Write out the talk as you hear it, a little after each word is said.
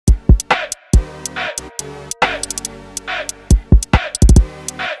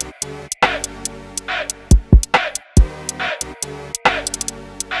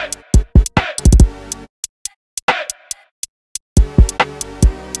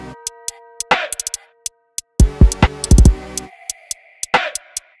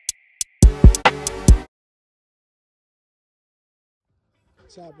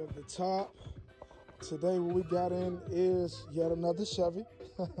Top of the top. Today what we got in is yet another Chevy.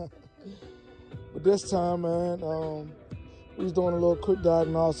 But this time, man, we was doing a little quick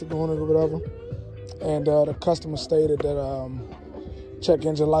diagnostic on it or whatever. And the customer stated that check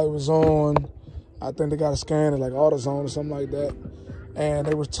engine light was on. I think they got a scan like AutoZone or something like that. And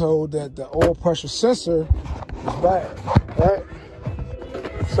they were told that the oil pressure sensor was bad, right?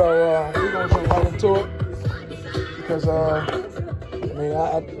 So we're gonna jump right into it because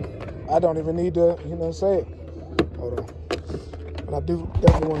I don't even need to, say it. Hold on. But I do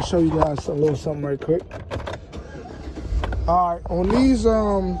definitely want to show you guys a little something right quick. All right, on these,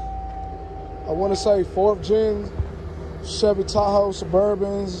 I want to say 4th gen Chevy Tahoe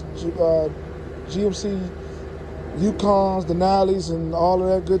Suburbans, GMC Yukons, Denalis, and all of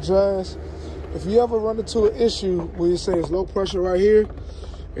that good jazz. If you ever run into an issue where you say it's low pressure right here,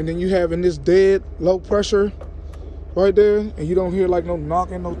 and then you having this dead low pressure right there, and you don't hear like no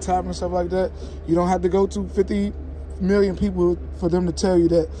knocking, no tapping, stuff like that, you don't have to go to 50 million people for them to tell you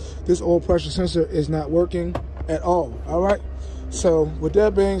that this oil pressure sensor is not working at all. All right. So with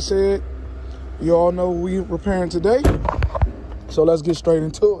that being said, you all know we're repairing today. So let's get straight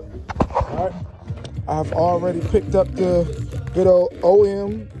into it. All right. I've already picked up the good old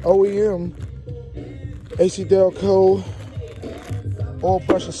OEM AC Delco oil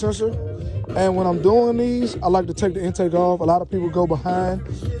pressure sensor. And when I'm doing these, I like to take the intake off. A lot of people go behind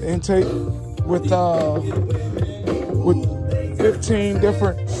the intake with 15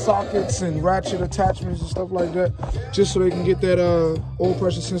 different sockets and ratchet attachments and stuff like that, just so they can get that oil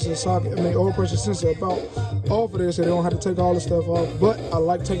pressure sensor oil pressure sensor about off of there, so they don't have to take all the stuff off. But I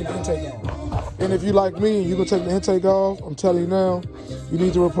like taking the intake off. And if you like me, you can take the intake off. I'm telling you now, you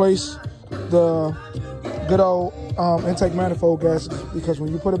need to replace the good old intake manifold gaskets, because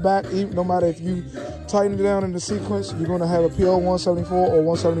when you put it back, no matter if you tighten it down in the sequence, you're going to have a PO 174 or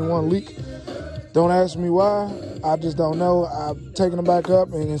 171 leak. Don't ask me why. I just don't know. I've taken them back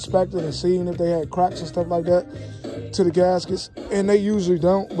up and inspected and seen if they had cracks and stuff like that to the gaskets, and they usually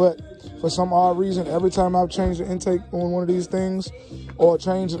don't. But for some odd reason, every time I've changed the intake on one of these things, or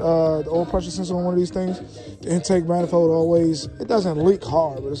changed the oil pressure sensor on one of these things, the intake manifold always, it doesn't leak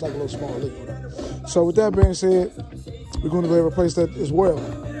hard, but it's like a little small leak. So with that being said, we're going to go ahead and replace that as well.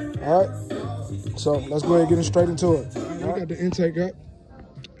 All right. So let's go ahead and get straight into it. I got the intake up,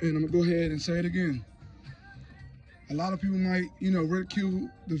 and I'm gonna go ahead and say it again. A lot of people might, ridicule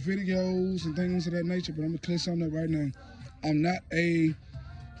the videos and things of that nature, but I'm gonna clear something up right now. I'm not a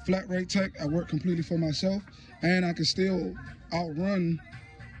flat rate tech. I work completely for myself, and I can still outrun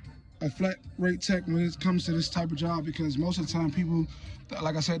a flat rate tech when it comes to this type of job, because most of the time people,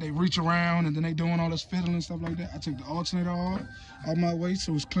 like I said, they reach around and then they doing all this fiddling and stuff like that. I take the alternator off my way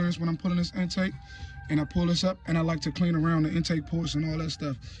so it's clearance when I'm pulling this intake, and I pull this up, and I like to clean around the intake ports and all that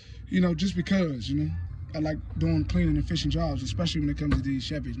stuff, just because, I like doing clean and efficient jobs, especially when it comes to these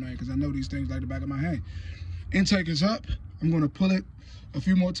Chevys, man, because I know these things like the back of my hand. Intake is up. I'm going to pull it a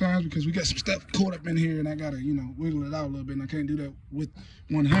few more times because we got some stuff caught up in here, and I got to, wiggle it out a little bit, and I can't do that with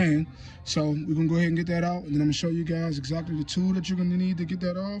one hand. So we're going to go ahead and get that out, and then I'm going to show you guys exactly the tool that you're going to need to get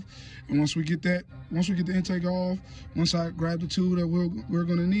that off. And once we get the intake off, once I grab the tool that we're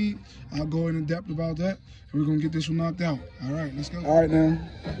going to need, I'll go in depth about that, and we're going to get this one knocked out. All right, let's go. All right, now,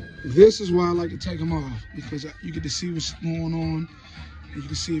 this is why I like to take them off, because you get to see what's going on. You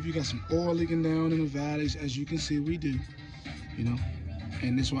can see if you got some oil leaking down in the valleys, as you can see we do,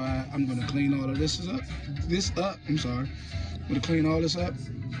 And that's why I'm gonna clean all of this up. I'm gonna clean all this up,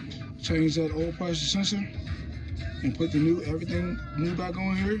 change that oil pressure sensor, and put the everything new back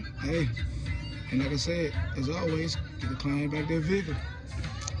on here. Hey, and like I said, as always, get the client back their vehicle.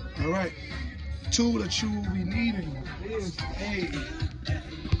 All right, tool that you will be needing is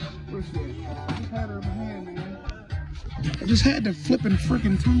I just had the flipping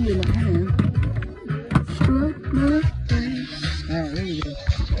freaking tool in my hand. All right, there we go.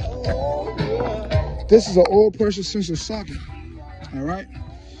 This is an oil pressure sensor socket. All right.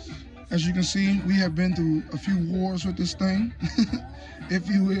 As you can see, we have been through a few wars with this thing, if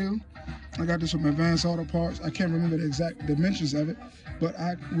you will. I got this from Advanced Auto Parts. I can't remember the exact dimensions of it, but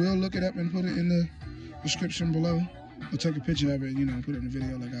I will look it up and put it in the description below. I'll take a picture of it, put it in the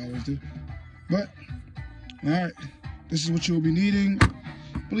video like I always do. But, all right, this is what you'll be needing.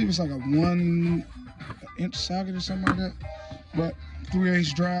 I believe it's like a 1-inch socket or something like that. But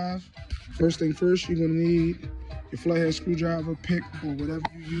 3/8 drive. First thing first, you're gonna need your flathead screwdriver, pick, or whatever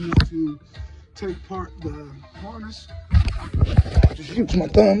you use to take apart the harness. Just use my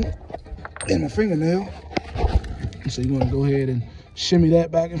thumb and my fingernail. So you want to go ahead and shimmy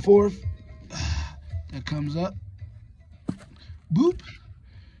that back and forth. That comes up. Boop.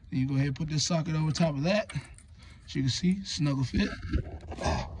 Then you go ahead and put this socket over top of that. As you can see, snuggle fit.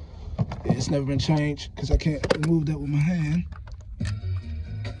 It's never been changed because I can't remove that with my hand.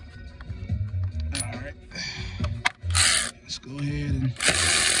 All right, let's go ahead and.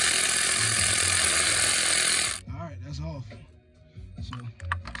 All right, that's off. So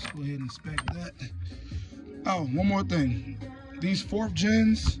let's go ahead and inspect that. Oh, one more thing. These 4th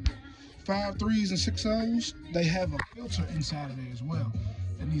gens, 5 3s and 6 O's, they have a filter inside of there as well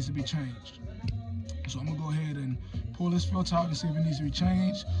that needs to be changed. So I'm gonna go ahead and pull this filter out and see if it needs to be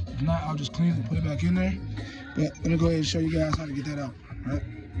changed. If not, I'll just clean it and put it back in there. But let me go ahead and show you guys how to get that out, all right?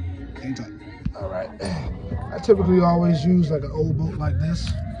 Hang tight. All right, I typically always use like an old bolt like this.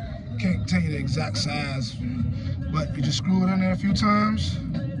 Can't tell you the exact size, but you just screw it in there a few times.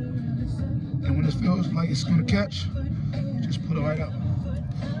 And when it feels like it's gonna catch, just put it right up.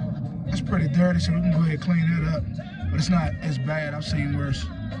 It's pretty dirty, so we can go ahead and clean that up. But it's not as bad, I've seen worse.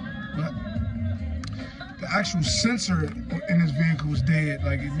 But the actual sensor in this vehicle was dead.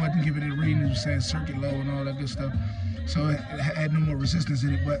 Like, it wasn't giving it a reading, it was saying circuit low and all that good stuff. So it had no more resistance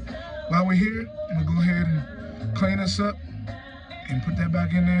in it. But while we're here, I'm gonna go ahead and clean this up and put that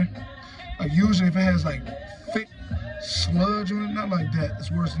back in there. Like, usually if it has like thick sludge on it, not like that, it's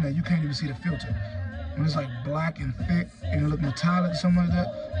worse than that. You can't even see the filter. When it's like black and thick and it look metallic or something like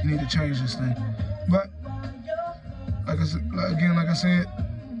that, you need to change this thing. But like I said, like I said,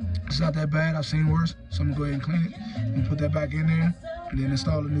 it's not that bad. I've seen worse. So I'm gonna go ahead and clean it and put that back in there and then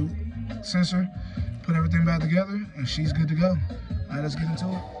install a new sensor, put everything back together, and she's good to go. All right, let's get into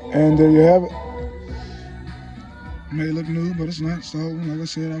it. And there you have it. It may look new, but it's not. So like I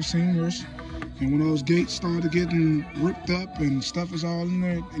said, I've seen worse. And when those gates started getting ripped up and stuff is all in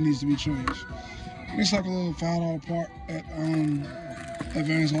there, it needs to be changed. It's like a little $5 part at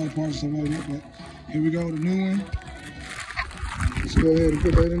Advanced Auto Parts and stuff like that. But here we go, the new one. Let's go ahead and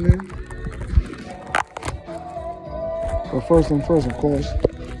put that in there. But first thing first, of course,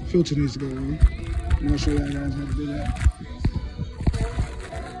 filter needs to go on. I'm gonna show you guys how to do that.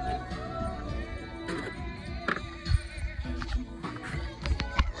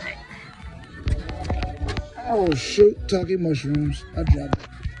 Oh shoot, talking mushrooms. I dropped it.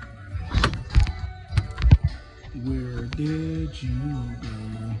 Where did you go?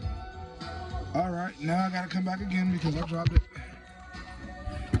 All right, now I gotta come back again because I dropped it.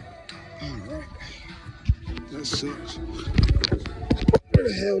 All right, that sucks. Where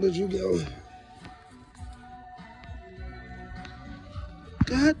the hell did you go?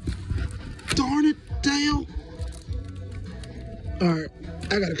 God darn it, Dale. All right,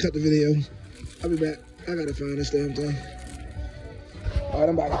 I gotta cut the video. I'll be back. I gotta find this damn thing. All right,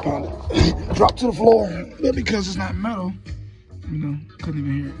 I'm back. I found it. Drop to the floor. But because it's not metal, you know, couldn't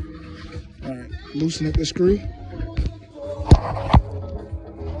even hear it. All right, loosen up the screw.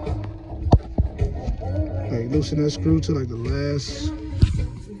 Like, loosen that screw to like the last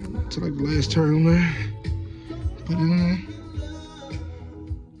turn on there. Put it in there.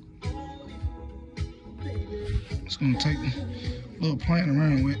 It's gonna take a little playing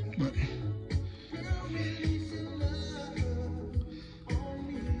around with, but.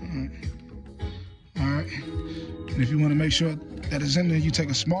 And if you want to make sure that it's in there, you take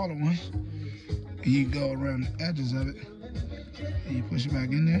a smaller one and you go around the edges of it and you push it back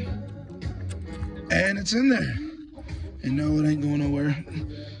in there. And it's in there. And no, it ain't going nowhere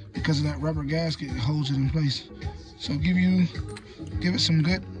because of that rubber gasket that holds it in place. So give it some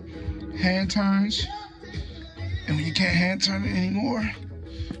good hand turns. And when you can't hand turn it anymore,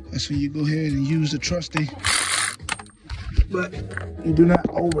 that's when you go ahead and use the trusty. But you do not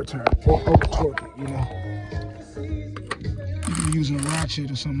overturn or over torque it, you know. You can be using a ratchet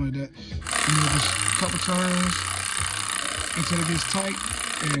or something like that. You know, just a couple turns until it gets tight,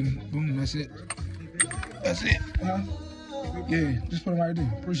 and boom, that's it. That's it, huh? Yeah, just put it right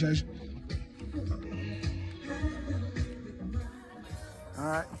there. Appreciate you. All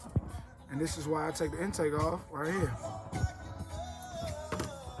right, and this is why I take the intake off right here.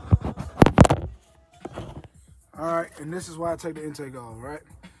 All right, and this is why I take the intake off, right?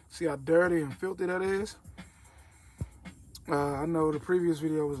 See how dirty and filthy that is? I know the previous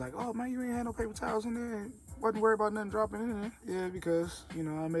video was like, oh man, you ain't had no paper towels in there. Wasn't worried about nothing dropping in there. Yeah, because, you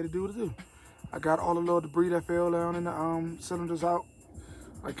know, I made it do what it do. I got all the little debris that fell down in the cylinders out.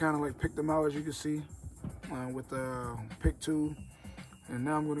 I kind of like picked them out, as you can see, with the pick tool. And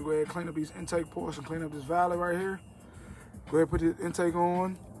now I'm gonna go ahead and clean up these intake ports and clean up this valley right here. Go ahead and put the intake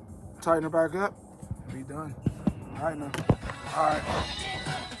on, tighten it back up, and be done. All right now. All right.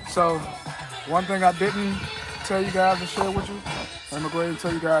 So one thing I didn't tell you guys and share with you, I'm gonna go ahead and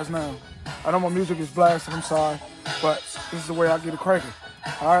tell you guys now. I know my music is blasted, I'm sorry, but this is the way I get it cranking.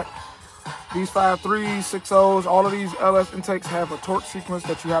 All right. These 5.3s, 6.0s, all of these LS intakes have a torque sequence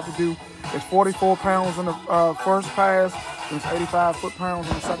that you have to do. It's 44 pounds on the first pass, and it's 85 foot-pounds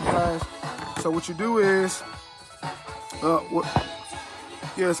on the second pass. So what you do is,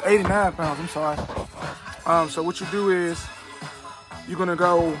 it's 89 pounds, I'm sorry. So what you do is, you're gonna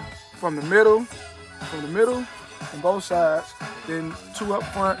go from the middle, on both sides, then 2 up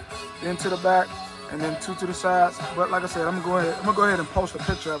front, then to the back, and then 2 to the sides. But like I said, I'm gonna go ahead and post a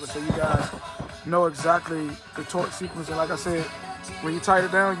picture of it so you guys know exactly the torque sequence. And like I said, when you tighten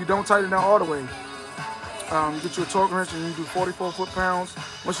it down, you don't tighten it down all the way. You get you a torque wrench and you do 44 foot-pounds.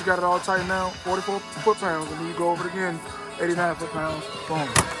 Once you got it all tightened down, 44 foot-pounds, and then you go over it again, 89 foot-pounds. Boom,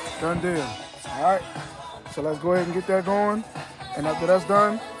 done deal. All right, so let's go ahead and get that going. And after that's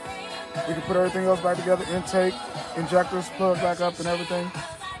done, we can put everything else back together, intake, injectors, plug back up and everything,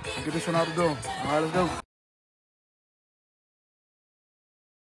 and get this one out the door. All right, let's go.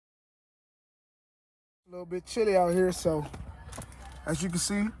 A little bit chilly out here, so as you can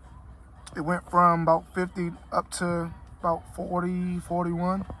see, it went from about 50 up to about 40,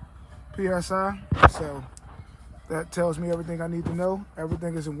 41 PSI. So that tells me everything I need to know.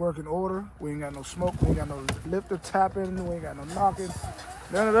 Everything is in working order. We ain't got no smoke, we ain't got no lifter tapping, we ain't got no knocking,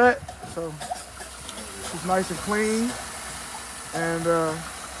 none of that. So it's nice and clean and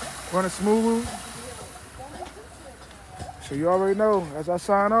running smooth. So you already know, as I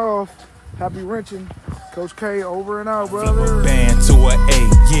sign off, happy wrenching. Coach K over and out, brother. Band to an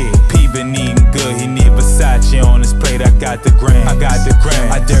 8, yeah. P been eating good, he need Versace on his plate. I got the gram,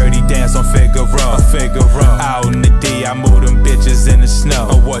 I dirty dance on Figaro. Out in the D, I move them bitches in the snow.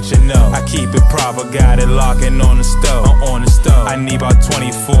 But what you know, I keep it proper, got it locking on the stove. I need about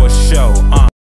 24 show.